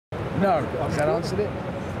No. Has that answered it?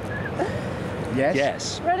 Yes.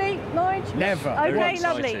 Yes. Ready? Nige? Never. Okay, Very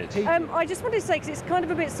lovely. excited. I just wanted to say, because it's kind of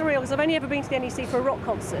a bit surreal, because I've only ever been to the NEC for a rock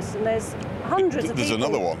concert, and there's hundreds of There's people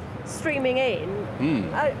another one. streaming in.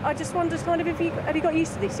 I just wondered, kind of, have you got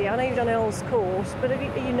used to this year? I know you've done Earl's course, but are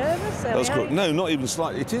you nervous? That's good. No, not even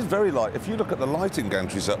slightly. It is very light. If you look at the lighting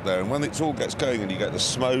gantries up there, and when it all gets going and you get the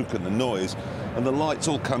smoke and the noise, and the lights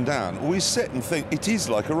all come down, we sit and think it is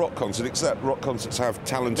like a rock concert, except rock concerts have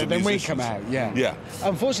talented Then we musicians. come out, yeah. Yeah.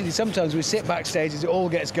 Unfortunately, sometimes we sit backstage as it all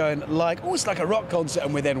gets going like, oh, it's like a rock concert,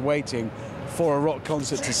 and we're then waiting for a rock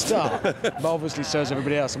concert to start. But obviously so is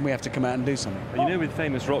everybody else, and we have to come out and do something. You know, with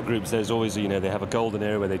famous rock groups, there's always, you know, they have a golden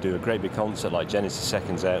era where they do a great big concert like Genesis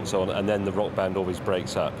Seconds Out and so on, and then the rock band always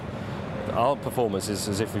breaks up. Our performance is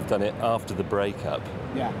as if we've done it after the breakup,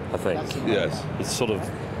 Yeah. I think. Yes. It's sort of...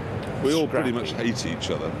 We all scrappy. pretty much hate each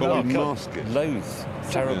other, but we mask it. Loathe.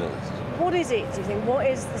 Terrible. What is it, do you think? What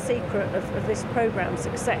is the secret of this programme's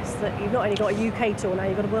success, that you've not only got a UK tour now,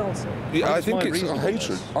 you've got a world tour? Yeah, I What's think my it's a reasonableness?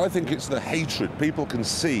 hatred. I think it's the hatred. People can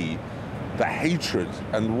see the hatred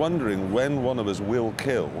and wondering when one of us will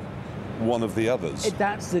kill one of the others.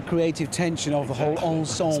 That's the creative tension of the whole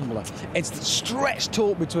ensemble. It's the stretched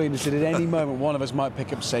talk between us that at any moment one of us might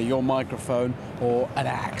pick up, say, your microphone or an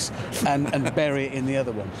axe and bury it in the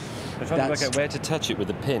other one. They're trying to work out where to touch it with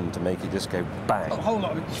a pin to make it just go bang. A whole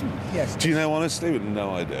lot of it. Yes. Do you know, honestly, with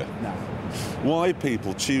no idea No. why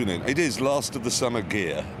people tune in? It is last of the summer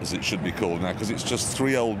gear, as it should be called now, because it's just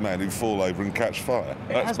three old men who fall over and catch fire.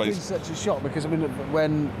 It has been such a shock because, I mean,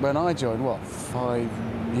 when I joined, what, 5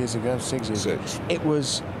 years ago, 6 years ago, it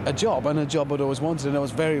was a job, and a job I'd always wanted, and I was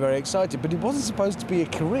very, very excited, but it wasn't supposed to be a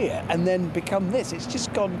career and then become this. It's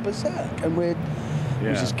just gone berserk, and we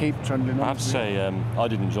just keep trundling on. I have to say, I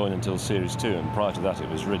didn't join until Series 2, and prior to that it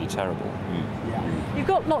was really terrible. You've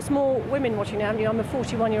got lots more women watching now, haven't you? I'm a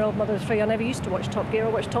 41-year-old mother of 3. I never used to watch Top Gear. I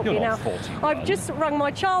watch Top You're Gear now. not 41. I've just rung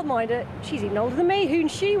my childminder. She's even older than me. Who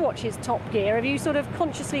she watches Top Gear. Have you sort of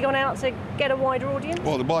consciously gone out to get a wider audience?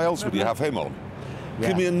 Well, why else would you have him on? Yeah.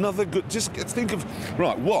 Give me another good... Just think of...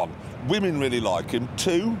 Right, 1, women really like him.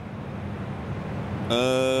 2...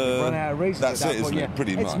 Run out of reasons that's at that it, point, isn't it?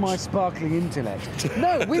 Pretty much. It's my sparkling intellect.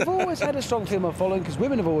 No, we've always had a strong female following because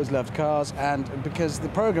women have always loved cars, and because the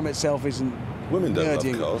programme itself isn't... Women don't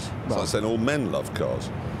nerding. love cars. It's Well, like saying all men love cars.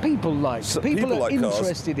 people like people are like cars.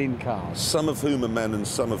 interested in cars. Some of whom are men and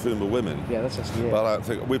some of whom are women. Yeah, that's just, yeah. But I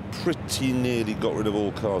think we've pretty nearly got rid of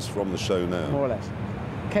all cars from the show now. More or less.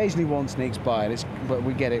 Occasionally one sneaks by, and but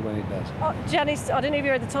we get it when it does. Janice, I don't know if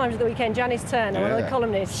you read the Times of the weekend, Janice Turner, one of the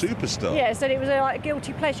columnists. Superstar. Yeah, said it was like a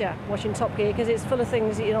guilty pleasure watching Top Gear because it's full of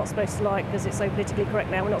things that you're not supposed to like because it's so politically correct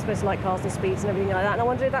now. We're not supposed to like cars and speeds and everything like that. And I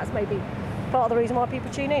wonder if that's maybe part of the reason why people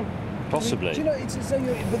tune in. Possibly. Do you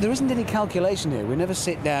know, but there isn't any calculation here. We never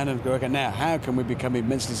sit down and go, okay, now how can we become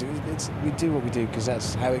immensely... we do what we do because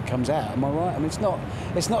that's how it comes out. Am I right? I mean, it's not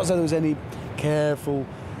as though there was any careful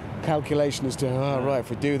calculation as to, right, if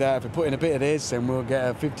we do that, if we put in a bit of this, then we'll get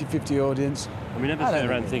a 50-50 audience. And we never sit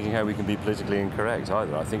around thinking how we can be politically incorrect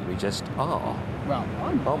either. I think we just are. Well,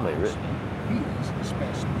 I'm Aren't we, Rick? He is,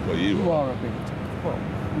 especially. Well, you are a bit... Well,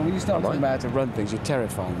 when you start talking about how to run things, you're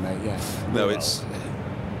terrifying, mate, yeah. No, it's...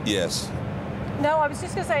 Yes. No, I was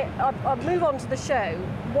just going to say, I'll move on to the show.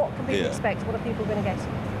 What can people expect? What are people going to get?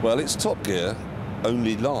 Well, it's Top Gear,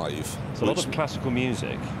 only live. It's a lot of classical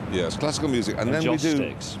music. Yes, classical music. And then joss we do...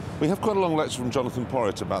 sticks. We have quite a long lecture from Jonathan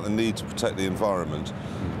Porritt about the need to protect the environment.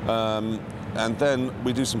 And then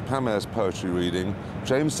we do some Pamela's poetry reading.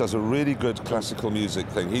 James does a really good classical music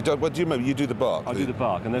thing. He does, what do you remember? You do the bark. I do the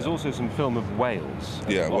bark, and there's also some film of Wales.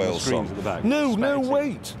 Yeah, on Wales the screens song. at the back. No, Spectacle. It's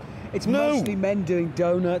wait. It's mostly men doing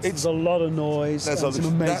donuts. There's a lot of noise. There's and some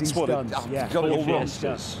amazing that's what stunts. got it all wrong.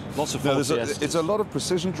 Lots of It's a lot of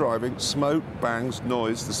precision driving, smoke, bangs,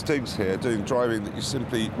 noise. The Stigs here doing driving that you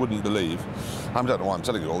simply wouldn't believe. I don't know why I'm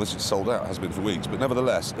telling you all this. It's sold out. It has been for weeks, but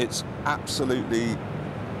nevertheless, it's absolutely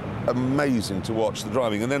amazing to watch the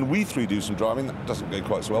driving. And then we three do some driving. That doesn't go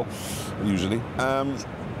quite so well, usually.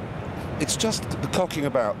 It's just the cocking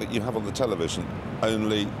about that you have on the television,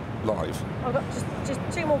 only live. I've got just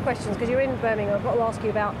two more questions, because you're in Birmingham. I've got to ask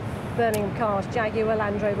you about Birmingham cars, Jaguar,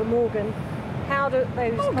 Land Rover, Morgan. How do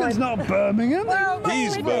those... Morgan's not Birmingham. Well,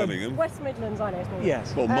 He's Midlands. Birmingham. West Midlands, I know it's Morgan.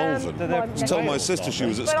 Yes. Well, Malvern. I told my sister she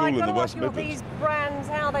was at school in the West But I've got to ask you Midlands. these brands,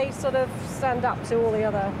 how they sort of stand up to all the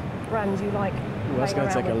other brands you like. Well, that's going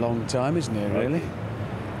to take a long time, isn't it, really?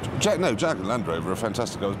 Jag and Land Rover are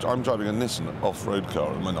fantastic. I'm driving a Nissan off-road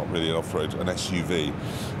car, well, not really an off-road, an SUV,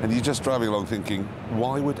 and you're just driving along thinking,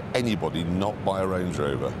 why would anybody not buy a Range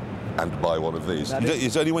Rover? and buy one of these.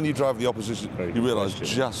 It's only when you drive the opposition you realise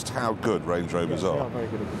just how good Range Rovers are. Very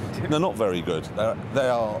good at it. They're not very good. They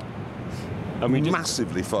are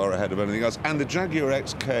massively far ahead of anything else. And the Jaguar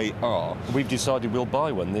XKR. We've decided we'll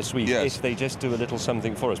buy one this week Yes. if they just do a little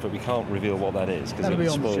something for us, but we can't reveal what that is because That'll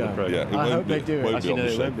it'll be on the spoil the show. programme. Yeah, I hope they do it. won't be Actually, on no, the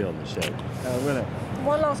it show. won't be on the show. Will it?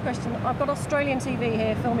 One last question. I've got Australian TV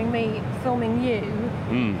here filming me, filming you.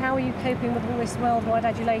 How are you coping with all this worldwide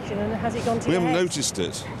adulation, and has it gone to We your haven't head? noticed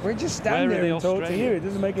it. We just stand Where are there the and talk to Australians? you. It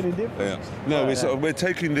doesn't make any difference. Yeah. No, we're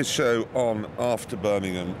taking this show on after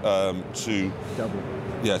Birmingham to Dublin.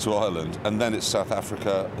 Yeah, to Ireland, and then it's South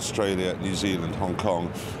Africa, Australia, New Zealand, Hong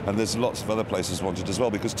Kong, and there's lots of other places wanted as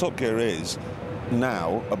well, because Top Gear is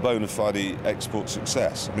now a bona fide export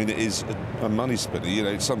success. I mean, it is a money spinner. You know,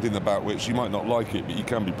 it's something about which you might not like it, but you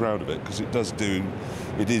can be proud of it, because it does do.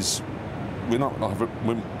 It is. We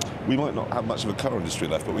might not have much of a car industry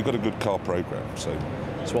left, but we've got a good car program. So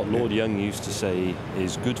It's what Lord Young used to say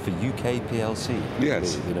is good for UK PLC.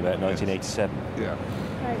 Yes. In about 1987. yeah,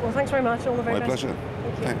 Right, well, thanks very much. All the very my best. pleasure.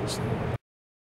 Thank you. Thanks.